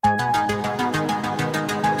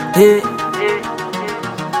Hey. Hey.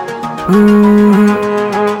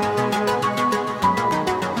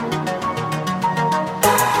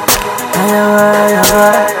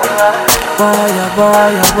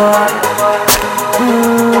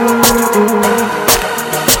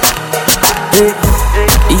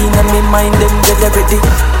 Inna me mind them get ready.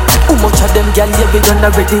 How much of them gal yeah we done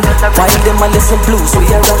already? Find them a listen blues we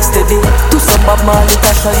a rock steady. To some Bob Marley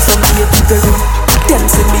Cash and some Katy Perry. Them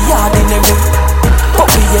say me ordinary, but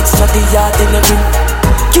we extra the ordinary.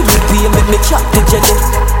 Give me beer, make me chop the jelly.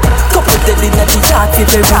 Couple dead inna the yard fi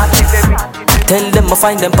bury. Tell them I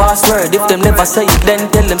find them password. If them never say it, then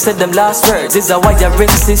tell them say them last words. It's a wiring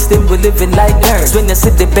system, we living like nerds. When you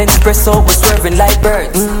see the bench press out, we swerving like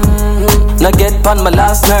birds. Now get pan my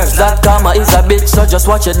last nerves. That karma is a bitch, so just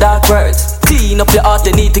watch your dark words. Clean up your heart,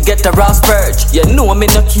 they need to get the raw purge. You know me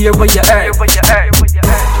not care where you hurt.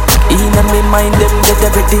 Inna me mind them get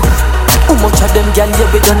ready. How much of them gal yeah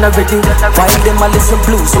we done already? Find them a listen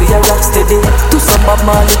blues, we a rock steady. To some Bob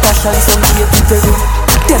Marley Cash and some Katy Perry.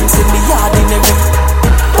 Them say me ordinary,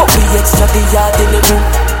 but we extra the ordinary.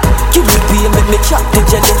 Give me beer, make me chop the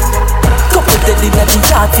jelly. Couple dead inna the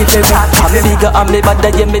yard fi bury. I'm bigger and me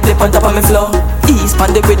badder, yeah me dip on top of me floor. East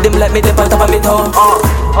pan the rhythm like me dip on top of me toe.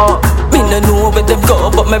 Me no know where them go,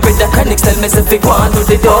 but my brother chronics tell me say fi go on to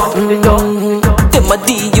the door. Them a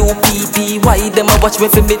D-U-P-P-Y, them a watch me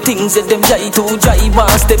for me things that them try to try.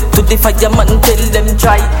 One step to the fireman, tell them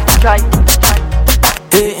try.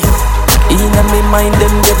 Hey. Inna me mind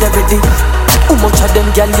them get ready. How much of them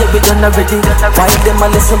gal yeah we done already? Find them a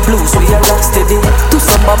listen blues we a rock steady. To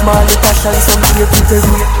some Bob Marley Cash and some Katy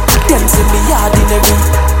Perry. Them say me ordinary,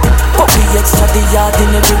 but we extra the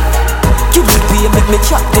ordinary. Give me beer, make me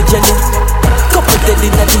chop the jelly. Couple dead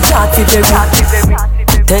inna the yard fi bury.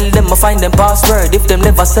 Tell them I find them password. If them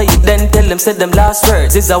never say it, then tell them say them last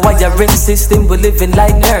words. It's a wiring system, we living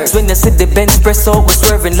like nerds. When you see the bench press out, we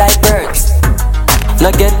swerving like birds. Now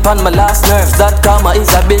get pan my last nerves. That karma is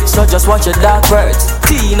a bitch, so just watch your dark words.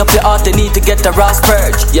 Clean up your heart, they need to get the raw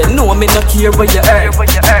purge. You know me not care where you hurt.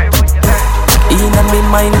 Inna me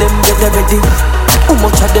mind them get ready. How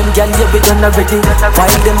much of them gal yeah we done already?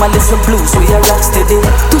 Find them a listen blues, we a rock steady.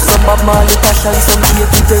 To some Bob Marley Cash and some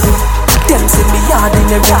Katy Perry. Them say me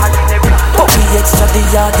ordinary, but we extra the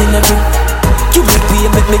ordinary. Give me beer,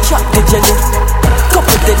 make me chop the jelly.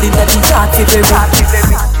 Couple dead inna the yard fi bury.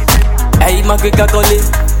 Hey, my Greg a gully.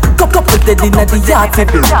 Couple dead inna the yard fi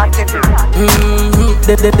bury.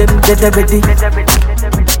 Them ready.